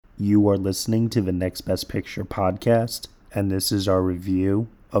You are listening to the Next Best Picture podcast, and this is our review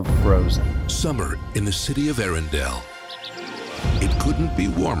of Frozen. Summer in the city of Arendelle. It couldn't be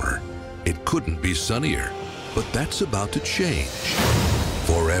warmer. It couldn't be sunnier. But that's about to change.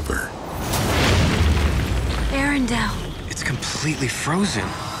 Forever. Arendelle. It's completely frozen.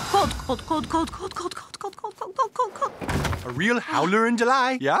 Cold, cold, cold, cold, cold, cold, cold, cold, cold, cold, cold, cold, cold. A real howler in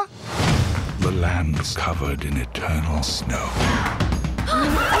July, yeah? The land's covered in eternal snow.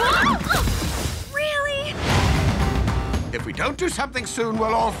 Really? If we don't do something soon,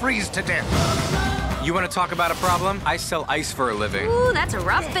 we'll all freeze to death. You want to talk about a problem? I sell ice for a living. Ooh, that's a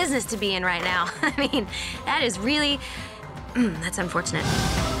rough business to be in right now. I mean, that is really... that's unfortunate.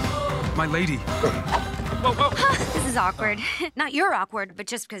 My lady. Whoa, whoa. This is awkward. Not you're awkward, but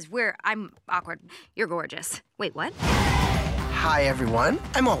just because I'm awkward. You're gorgeous. Wait, what? Hi, everyone.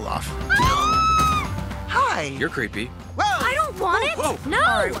 I'm Olaf. Hi. You're creepy. Whoa! I don't want it. Whoa. No.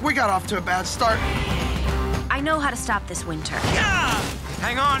 All right, we got off to a bad start. I know how to stop this winter.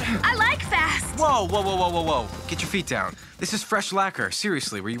 Hang on. I like fast. Whoa, whoa, whoa, whoa, whoa, whoa. Get your feet down. This is fresh lacquer.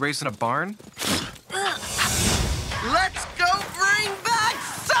 Seriously, were you raised in a barn? Let's go bring back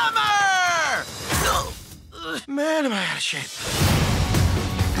summer! Man, am I out of shape.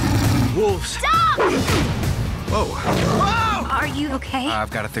 Wolves. Stop! Whoa. Whoa! Are you okay?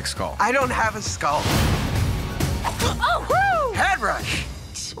 I've got a thick skull. I don't have a skull. Oh, woo! Head rush.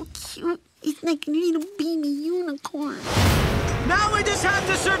 So cute. It's like a little baby unicorn. Now we just have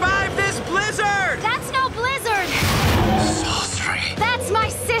to survive this blizzard! That's no blizzard. Sorcery. That's my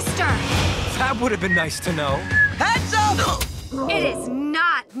sister. That would have been nice to know. Heads up! It is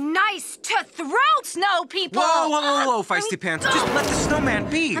not nice to throw snow, people. Whoa, whoa, whoa, whoa, feisty pants. Just let the snowman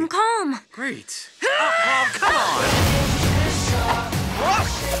be. I'm calm. Great. Oh, come on.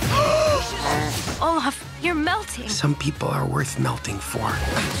 Olaf, you're melting. Some people are worth melting for.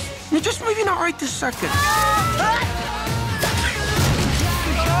 You're just maybe not right this second.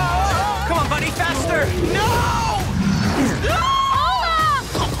 Come on, buddy, faster. No!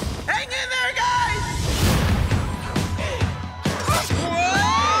 Olaf! Hang in there, guys!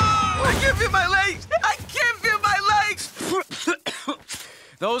 Whoa! I can't feel my legs! I can't feel my legs!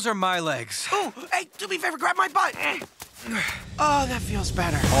 Those are my legs. Oh, hey, do me a favor, grab my butt. Oh, that feels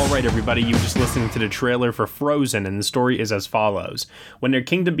better. All right, everybody, you were just listening to the trailer for Frozen, and the story is as follows. When their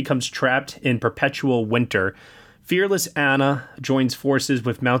kingdom becomes trapped in perpetual winter, fearless Anna joins forces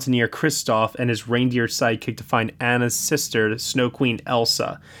with mountaineer Kristoff and his reindeer sidekick to find Anna's sister, Snow Queen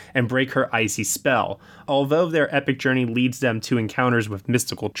Elsa, and break her icy spell. Although their epic journey leads them to encounters with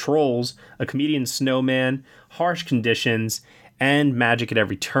mystical trolls, a comedian snowman, harsh conditions, and magic at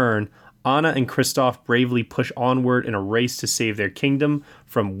every turn, Anna and Kristoff bravely push onward in a race to save their kingdom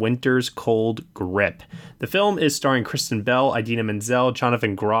from winter's cold grip. The film is starring Kristen Bell, Idina Menzel,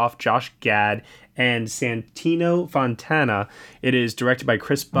 Jonathan Groff, Josh Gad, and Santino Fontana. It is directed by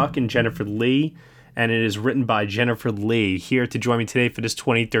Chris Buck and Jennifer Lee, and it is written by Jennifer Lee. Here to join me today for this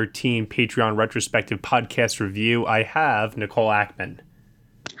 2013 Patreon retrospective podcast review, I have Nicole Ackman.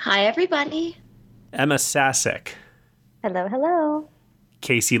 Hi, everybody. Emma Sasek. Hello, hello.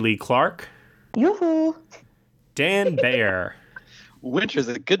 Casey Lee Clark. Yoo-hoo. Dan Bayer. Winter's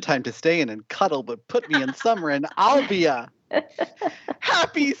a good time to stay in and cuddle, but put me in summer and I'll be a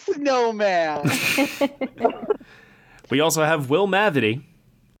happy snowman. We also have Will Mavity.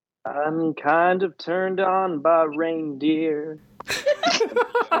 I'm kind of turned on by reindeer.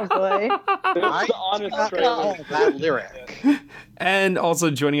 Oh, boy. I honest trailer. that lyric. And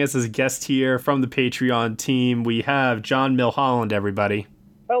also joining us as a guest here from the Patreon team, we have John Milholland, everybody.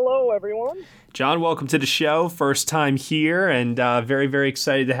 Hello, everyone. John, welcome to the show. First time here, and very, very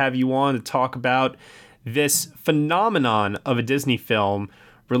excited to have you on to talk about this phenomenon of a Disney film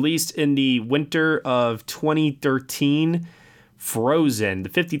released in the winter of 2013, Frozen, the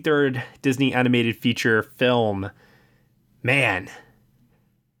 53rd Disney animated feature film. Man,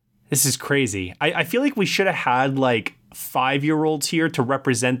 this is crazy. I feel like we should have had, like, 5-year-olds here to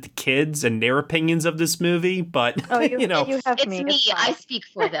represent the kids and their opinions of this movie, but you know, you have It's me. me. I speak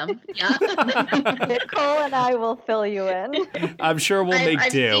for them. Yeah. Nicole and I will fill you in. I'm sure we'll make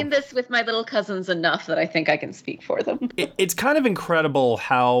I've do. seen this with my little cousins enough that I think I can speak for them. It's kind of incredible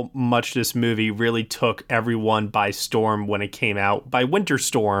how much this movie really took everyone by storm when it came out. By winter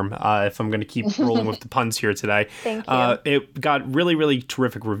storm, if I'm going to keep rolling with the puns here today. Thank you. It got really, really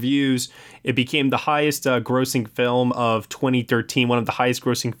terrific reviews. It became the highest grossing film of 2013, one of the highest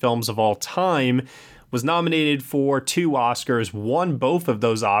grossing films of all time. Was nominated for 2 Oscars, won both of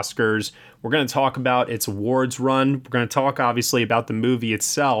those Oscars. We're going to talk about its awards run. We're going to talk, obviously, about the movie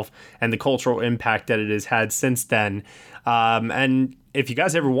itself and the cultural impact that it has had since then. And if you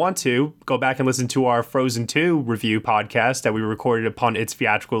guys ever want to, go back and listen to our Frozen 2 review podcast that we recorded upon its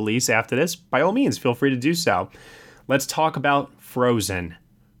theatrical release after this, by all means, feel free to do so. Let's talk about Frozen.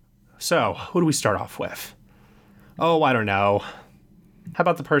 So, who do we start off with? Oh, I don't know. How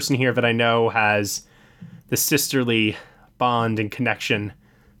about the person here that I know has the sisterly bond and connection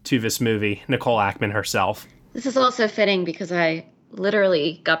to this movie, Nicole Ackman herself? This is also fitting because I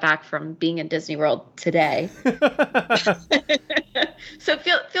literally got back from being in Disney World today. So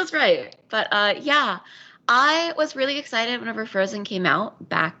it feels right. But yeah, I was really excited whenever Frozen came out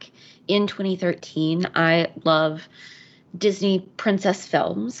back in 2013. I love Disney princess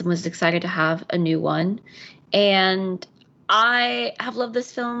films and was excited to have a new one. And I have loved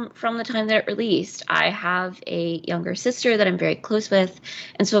this film from the time that it released. I have a younger sister that I'm very close with.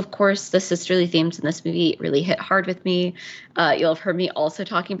 And so, of course, the sisterly themes in this movie really hit hard with me. You'll have heard me also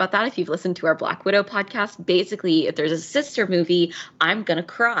talking about that if you've listened to our Black Widow podcast. Basically, if there's a sister movie, I'm going to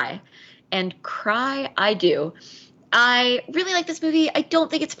cry. And cry I do. I really like this movie. I don't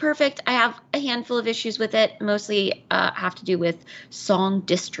think it's perfect. I have a handful of issues with it, mostly have to do with song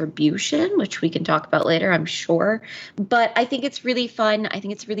distribution, which we can talk about later, I'm sure. But I think it's really fun. I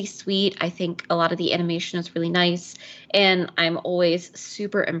think it's really sweet. I think a lot of the animation is really nice. And I'm always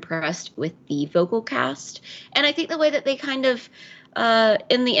super impressed with the vocal cast. And I think the way that they kind of,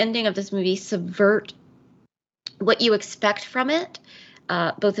 in the ending of this movie, subvert what you expect from it.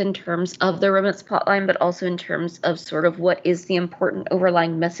 Both in terms of the romance plotline, but also in terms of sort of what is the important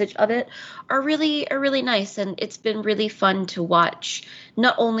overlying message of it, are really nice. And it's been really fun to watch.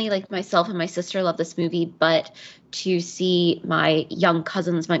 Not only like myself and my sister love this movie, but to see my young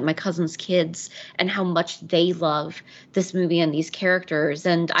cousins, my cousins' kids, and how much they love this movie and these characters.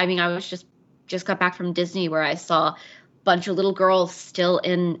 And I mean, I was just got back from Disney where I saw a bunch of little girls still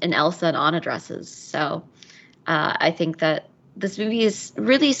in Elsa and Anna dresses. So I think that this movie is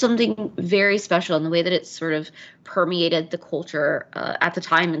really something very special in the way that it's sort of permeated the culture at the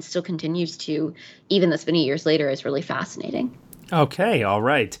time and still continues to, even this many years later, is really fascinating. Okay, all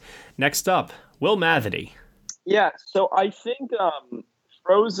right. Next up, Will Mavity. Yeah, so I think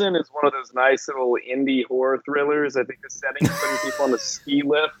Frozen is one of those nice little indie horror thrillers. I think the setting is putting people on the ski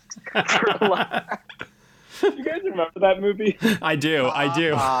lift. You guys remember that movie? I do.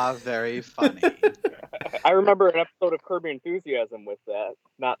 Very funny. I remember an episode of Curb Your Enthusiasm with that.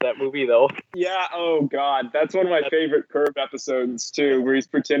 Not that movie, though. Yeah, oh god. That's one of my favorite Curb episodes, too, where he's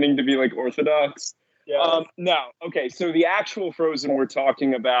pretending to be, like, Orthodox. Yeah. No, okay, so the actual Frozen we're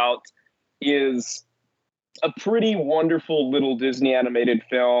talking about is a pretty wonderful little Disney animated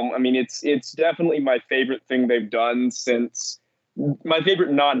film. I mean, it's definitely my favorite thing they've done since... My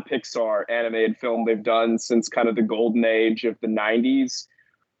favorite non-Pixar animated film they've done since kind of the golden age of the 90s.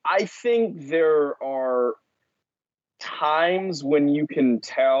 I think there are times when you can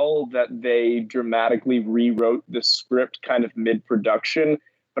tell that they dramatically rewrote the script kind of mid-production.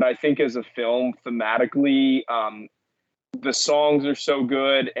 But I think as a film, thematically, the songs are so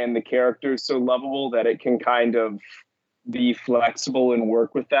good and the characters so lovable that it can kind of be flexible and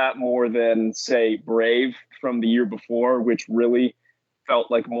work with that more than, say, Brave from the year before, which really felt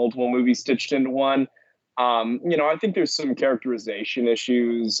like multiple movies stitched into one. I think there's some characterization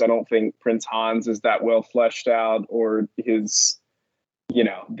issues. I don't think Prince Hans is that well fleshed out, or his,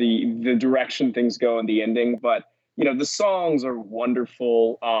 the direction things go in the ending. But, the songs are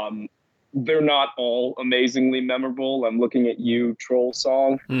wonderful. They're not all amazingly memorable. I'm looking at you, Troll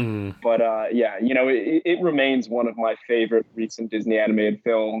song. But it remains one of my favorite recent Disney animated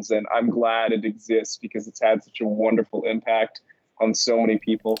films. And I'm glad it exists because it's had such a wonderful impact on so many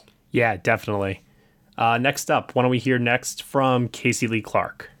people. Yeah, definitely. Next up, why don't we hear next from Casey Lee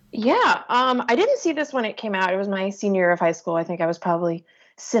Clark? Yeah, I didn't see this when it came out. It was my senior year of high school. I think I was probably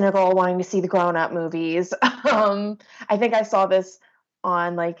cynical, wanting to see the grown-up movies. I think I saw this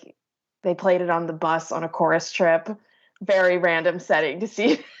on, they played it on the bus on a chorus trip. Very random setting to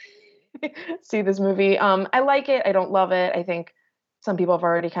see this movie. I like it. I don't love it. I think some people have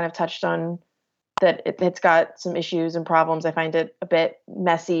already kind of touched on that it's got some issues and problems. I find it a bit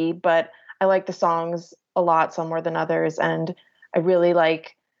messy, but I like the songs a lot, some more than others. And I really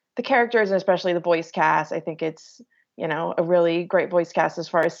like the characters and especially the voice cast. I think it's, a really great voice cast as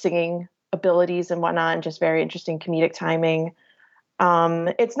far as singing abilities and whatnot, and just very interesting comedic timing.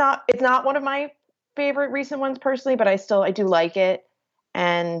 It's not one of my favorite recent ones personally, but I do like it.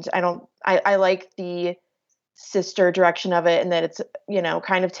 And I like the sister direction of it, and that it's,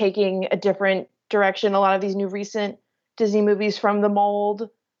 kind of taking a different direction. A lot of these new recent Disney movies from the mold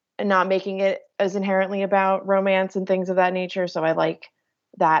and not making it as inherently about romance and things of that nature. So I like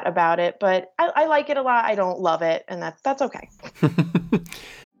that about it, but I like it a lot. I don't love it, and that's okay.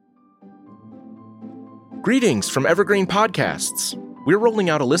 Greetings from Evergreen Podcasts. We're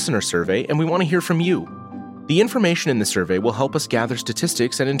rolling out a listener survey, and we want to hear from you. The information in the survey will help us gather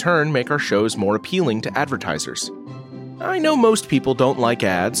statistics and in turn make our shows more appealing to advertisers. I know most people don't like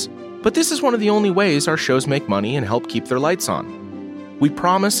ads, but this is one of the only ways our shows make money and help keep their lights on. We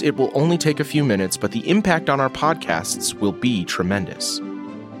promise it will only take a few minutes, but the impact on our podcasts will be tremendous.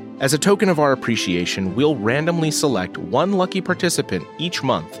 As a token of our appreciation, we'll randomly select one lucky participant each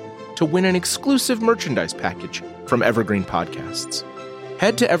month to win an exclusive merchandise package from Evergreen Podcasts.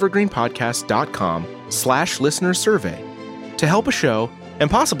 Head to evergreenpodcast.com/listenersurvey to help a show and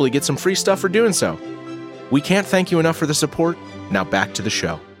possibly get some free stuff for doing so. We can't thank you enough for the support. Now back to the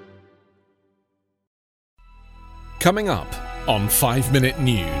show. Coming up on 5 Minute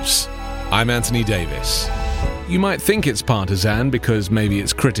News, I'm Anthony Davis. You might think it's partisan because maybe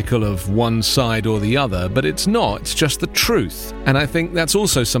it's critical of one side or the other, but it's not. It's just the truth. And I think that's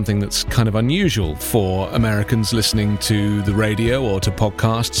also something that's kind of unusual for Americans listening to the radio or to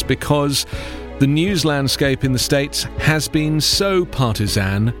podcasts, because the news landscape in the States has been so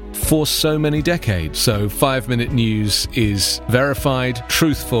partisan for so many decades. So 5 Minute News is verified,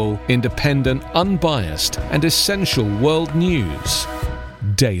 truthful, independent, unbiased, and essential world news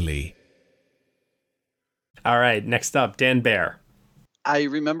daily. All right, next up, Dan Baer. I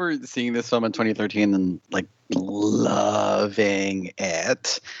remember seeing this film in 2013 and loving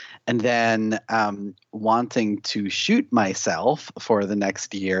it, and then wanting to shoot myself for the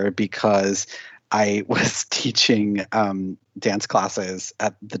next year because I was teaching dance classes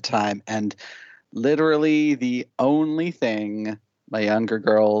at the time, and literally the only thing my younger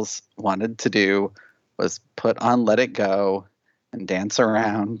girls wanted to do was put on Let It Go and dance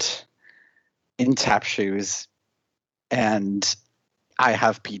around in tap shoes, and I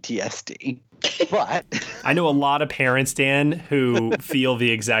have PTSD. But I know a lot of parents, Dan, who feel the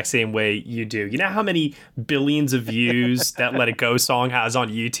exact same way you do. You know how many billions of views that Let It Go song has on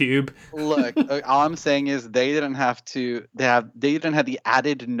YouTube? Look, all I'm saying is they didn't have the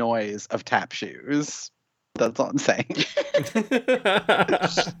added noise of tap shoes. That's all I'm saying.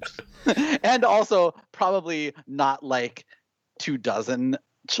 And also probably not 24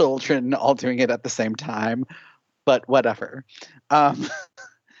 children all doing it at the same time, but whatever.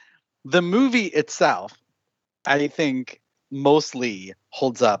 The movie itself, I think, mostly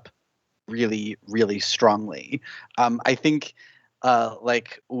holds up really, really strongly. I think,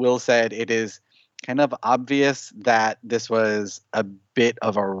 like Will said, it is kind of obvious that this was a bit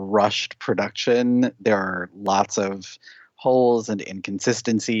of a rushed production. There are lots of holes and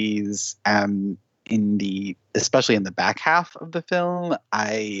inconsistencies especially in the back half of the film.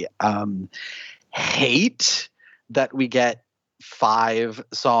 I hate that we get 5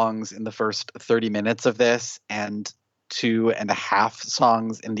 songs in the first 30 minutes of this and 2.5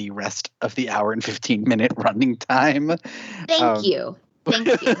 songs in the rest of the hour and 15-minute running time. Thank you.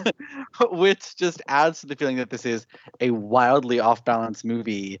 Which just adds to the feeling that this is a wildly off-balance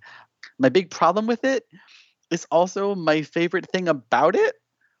movie. My big problem with it is also my favorite thing about it,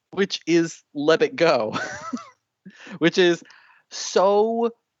 which is Let It Go, which is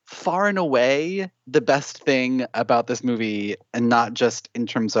so far and away the best thing about this movie, and not just in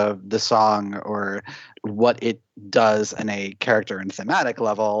terms of the song or what it does on a character and thematic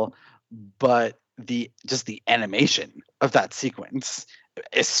level, but the animation of that sequence,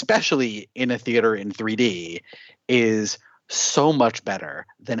 especially in a theater in 3D, is so much better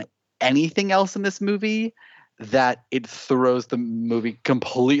than anything else in this movie that it throws the movie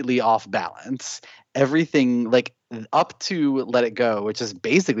completely off balance. Everything, up to Let It Go, which is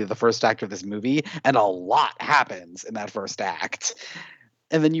basically the first act of this movie, and a lot happens in that first act.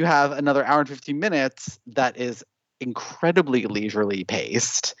 And then you have another hour and 15 minutes that is incredibly leisurely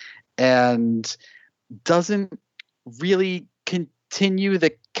paced and doesn't really continue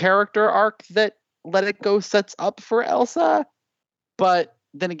the character arc that Let It Go sets up for Elsa. But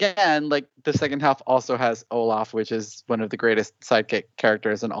then again, the second half also has Olaf, which is one of the greatest sidekick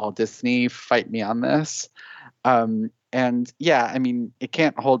characters in all Disney. Fight me on this. And yeah, I mean, it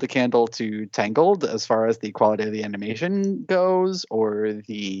can't hold a candle to Tangled as far as the quality of the animation goes or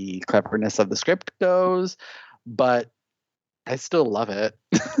the cleverness of the script goes, but I still love it.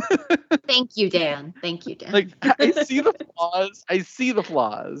 Thank you, Dan. I see the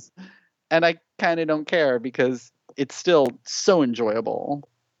flaws, and I kind of don't care because it's still so enjoyable,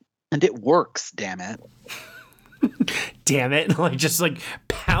 and it works. Damn it! Damn it! Just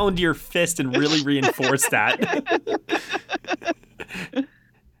pound your fist and really reinforce that.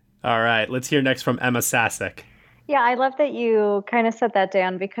 All right, let's hear next from Emma Sasek. Yeah, I love that you kind of said that,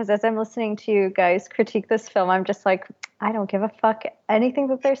 Dan, because as I'm listening to you guys critique this film, I'm just like, I don't give a fuck anything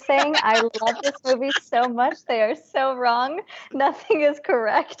that they're saying. I love this movie so much. They are so wrong. Nothing is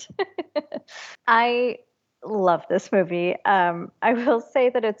correct. I love this movie. I will say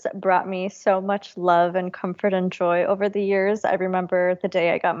that it's brought me so much love and comfort and joy over the years. I remember the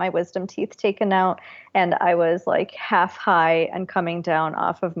day I got my wisdom teeth taken out, and I was like half high and coming down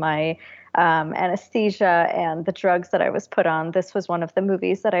off of my anesthesia and the drugs that I was put on. This was one of the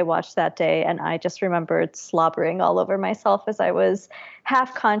movies that I watched that day, and I just remembered slobbering all over myself as I was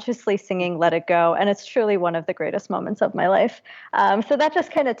half consciously singing Let It Go, and it's truly one of the greatest moments of my life. So that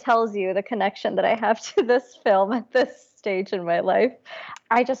just kind of tells you the connection that I have to this film at this stage in my life.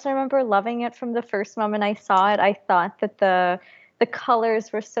 I just remember loving it from the first moment I saw it. I thought that the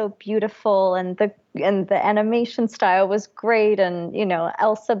colors were so beautiful, and the animation style was great, and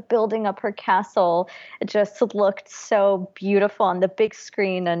Elsa building up her castle, it just looked so beautiful on the big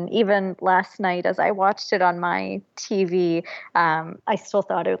screen. And even last night as I watched it on my TV, I still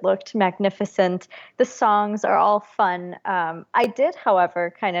thought it looked magnificent. The songs are all fun. I did,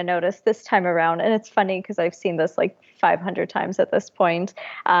 however, kind of notice this time around, and it's funny because I've seen this like 500 times at this point.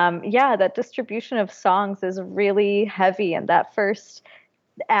 That distribution of songs is really heavy in that first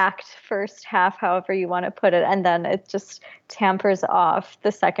half, however you want to put it, and then it just tampers off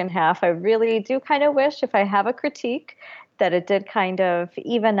the second half. I really do kind of wish, if I have a critique, that it did kind of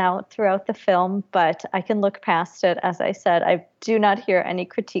even out throughout the film, but I can look past it. As I said, I do not hear any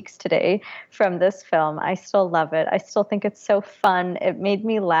critiques today from this film. I still love it. I still think it's so fun. It made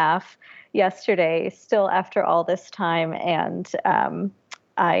me laugh yesterday, still after all this time, and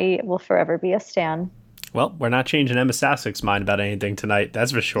I will forever be a stan. Well, we're not changing Emma Sassock's mind about anything tonight,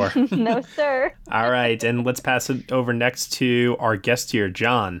 that's for sure. No, sir. All right, and let's pass it over next to our guest here,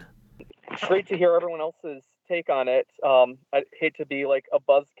 John. It's great to hear everyone else's take on it. I hate to be like a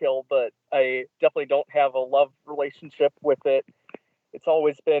buzzkill, but I definitely don't have a love relationship with it. It's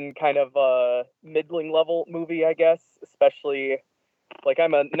always been kind of a middling level movie, I guess, especially like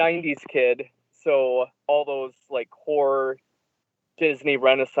I'm a 90s kid, so all those like horror Disney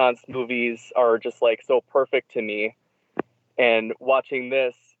Renaissance movies are just like so perfect to me. And watching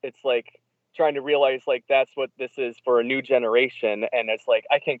this, it's like trying to realize like that's what this is for a new generation. And it's like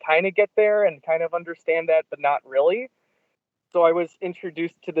I can kind of get there and kind of understand that, but not really. So I was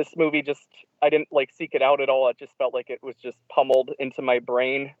introduced to this movie, I didn't like seek it out at all. It just felt like it was just pummeled into my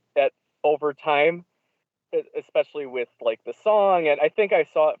brain over time, especially with like the song. And I think I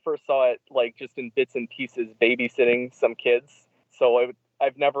first saw it like just in bits and pieces babysitting some kids. So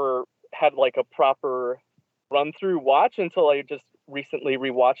I've never had like a proper run through watch until I just recently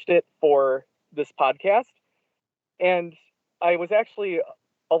rewatched it for this podcast. And I was actually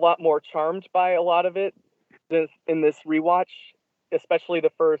a lot more charmed by a lot of it in this rewatch, especially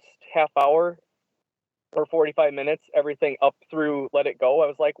the first half hour or 45 minutes, everything up through Let It Go. I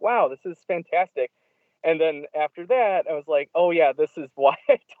was like, wow, this is fantastic. And then after that, I was like, oh yeah, this is why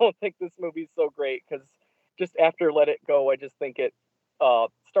I don't think this movie's so great, because just after Let It Go, I just think it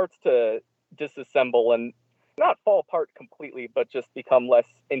starts to disassemble and not fall apart completely, but just become less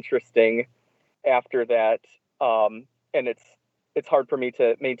interesting after that. And it's hard for me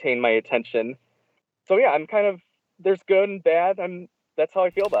to maintain my attention. So yeah, there's good and bad. That's how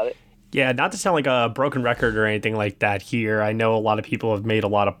I feel about it. Yeah, not to sound like a broken record or anything like that here. I know a lot of people have made a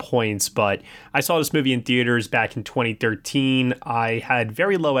lot of points, but I saw this movie in theaters back in 2013. I had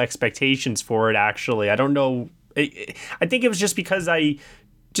very low expectations for it, actually. I don't know. I think it was just because I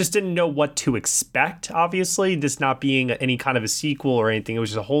just didn't know what to expect, obviously, this not being any kind of a sequel or anything. It was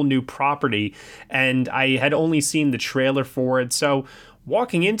just a whole new property, and I had only seen the trailer for it. So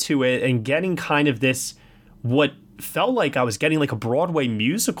walking into it and getting kind of this, what felt like I was getting like a Broadway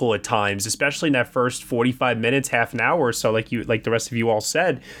musical at times, especially in that first 45 minutes, half an hour or so, like the rest of you all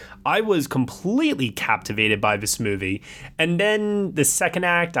said. I was completely captivated by this movie. And then the second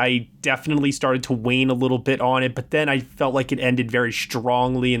act, I definitely started to wane a little bit on it, but then I felt like it ended very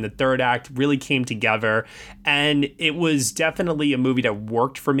strongly, and the third act really came together. And it was definitely a movie that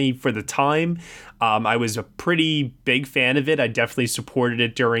worked for me for the time. I was a pretty big fan of it. I definitely supported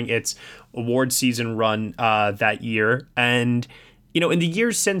it during its award season run that year. And in the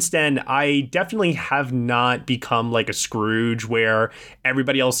years since then, I definitely have not become like a Scrooge where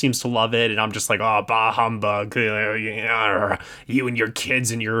everybody else seems to love it, and I'm just like, oh, bah humbug, you and your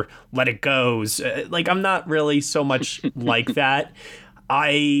kids and your Let It Goes. Like, I'm not really so much like that.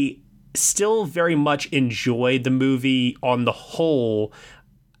 I still very much enjoyed the movie on the whole.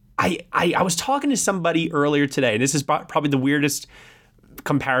 I was talking to somebody earlier today, and this is probably the weirdest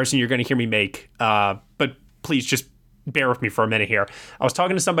comparison you're going to hear me make, but please just bear with me for a minute here. I was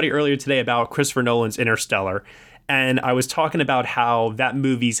talking to somebody earlier today about Christopher Nolan's Interstellar, and I was talking about how that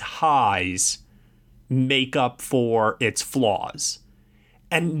movie's highs make up for its flaws.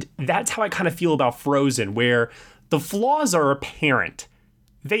 And that's how I kind of feel about Frozen, where the flaws are apparent.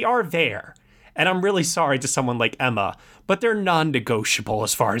 They are there. And I'm really sorry to someone like Emma, but they're non-negotiable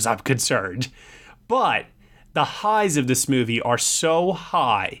as far as I'm concerned. But the highs of this movie are so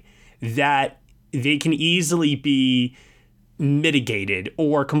high that they can easily be mitigated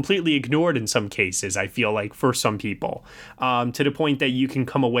or completely ignored in some cases, I feel like, for some people, to the point that you can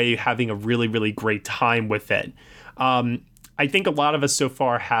come away having a really, really great time with it. I think a lot of us so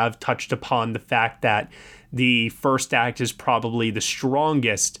far have touched upon the fact that the first act is probably the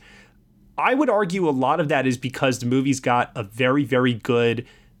strongest. I would argue a lot of that is because the movie's got a very, very good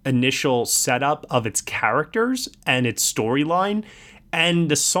initial setup of its characters and its storyline, and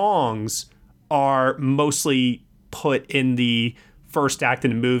the songs are mostly put in the first act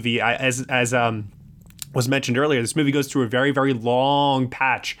in the movie. As was mentioned earlier, this movie goes through a very, very long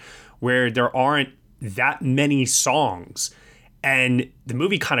patch where there aren't that many songs. And the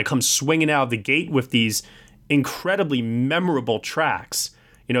movie kind of comes swinging out of the gate with these incredibly memorable tracks.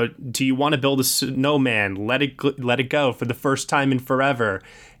 You know, Do You Want to Build a Snowman? Let It Go, For the First Time in Forever.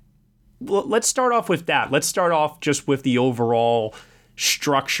 Well, let's start off with that. Let's start off just with the overall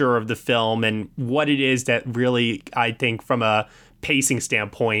structure of the film and what it is that really, I think, from a pacing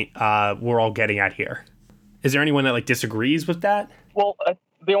standpoint, we're all getting at here. Is there anyone that disagrees with that? Well,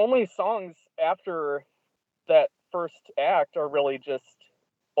 the only songs after that first act are really just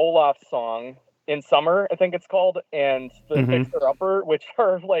Olaf's song In Summer, I think it's called, and the Fixer Upper, which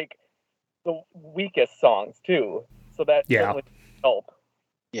are the weakest songs too. So that certainly help.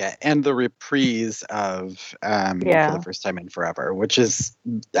 Yeah, and the reprise of For the First Time in Forever, which is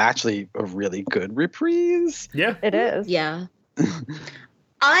actually a really good reprise. Yeah, it is. Yeah.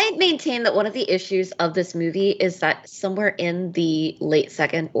 I maintain that one of the issues of this movie is that somewhere in the late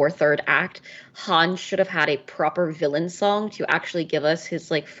second or third act, Han should have had a proper villain song to actually give us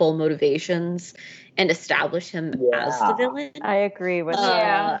his full motivations and establish him as the villain. I agree with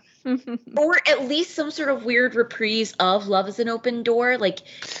that. Or at least some sort of weird reprise of Love is an Open Door. It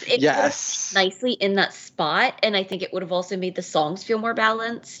would have nicely in that spot, and I think it would have also made the songs feel more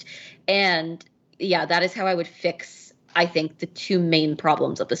balanced. And yeah, that is how I would fix, I think, the two main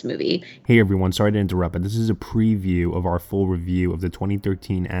problems of this movie. Hey everyone, sorry to interrupt, but this is a preview of our full review of the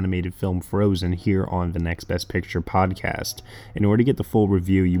 2013 animated film Frozen here on the Next Best Picture podcast. In order to get the full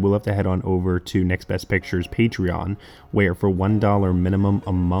review, you will have to head on over to Next Best Picture's Patreon, where for $1 minimum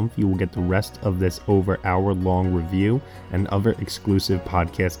a month, you will get the rest of this over hour-long review and other exclusive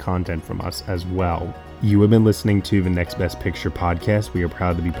podcast content from us as well. You have been listening to the Next Best Picture podcast. We are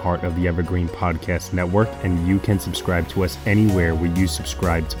proud to be part of the Evergreen Podcast Network, and you can subscribe to us anywhere where you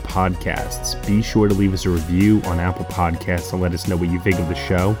subscribe to podcasts. Be sure to leave us a review on Apple Podcasts and let us know what you think of the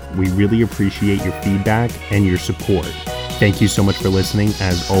show. We really appreciate your feedback and your support. Thank you so much for listening,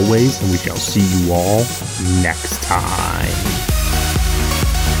 as always, and we shall see you all next time.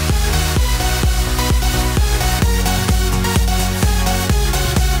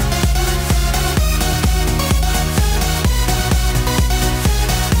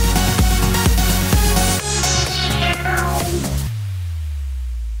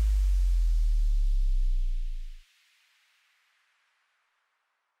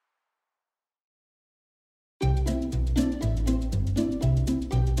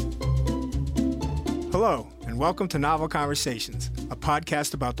 Hello, and welcome to Novel Conversations, a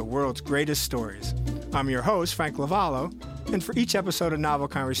podcast about the world's greatest stories. I'm your host, Frank Lavallo, and for each episode of Novel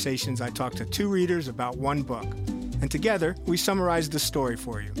Conversations, I talk to two readers about one book. And together, we summarize the story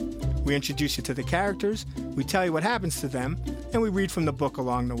for you. We introduce you to the characters, we tell you what happens to them, and we read from the book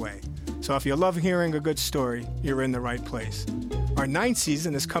along the way. So if you love hearing a good story, you're in the right place. Our 9th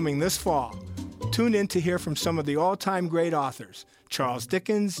season is coming this fall. Tune in to hear from some of the all-time great authors, Charles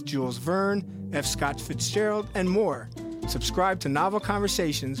Dickens, Jules Verne, F. Scott Fitzgerald, and more. Subscribe to Novel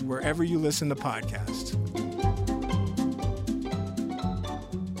Conversations wherever you listen to podcasts.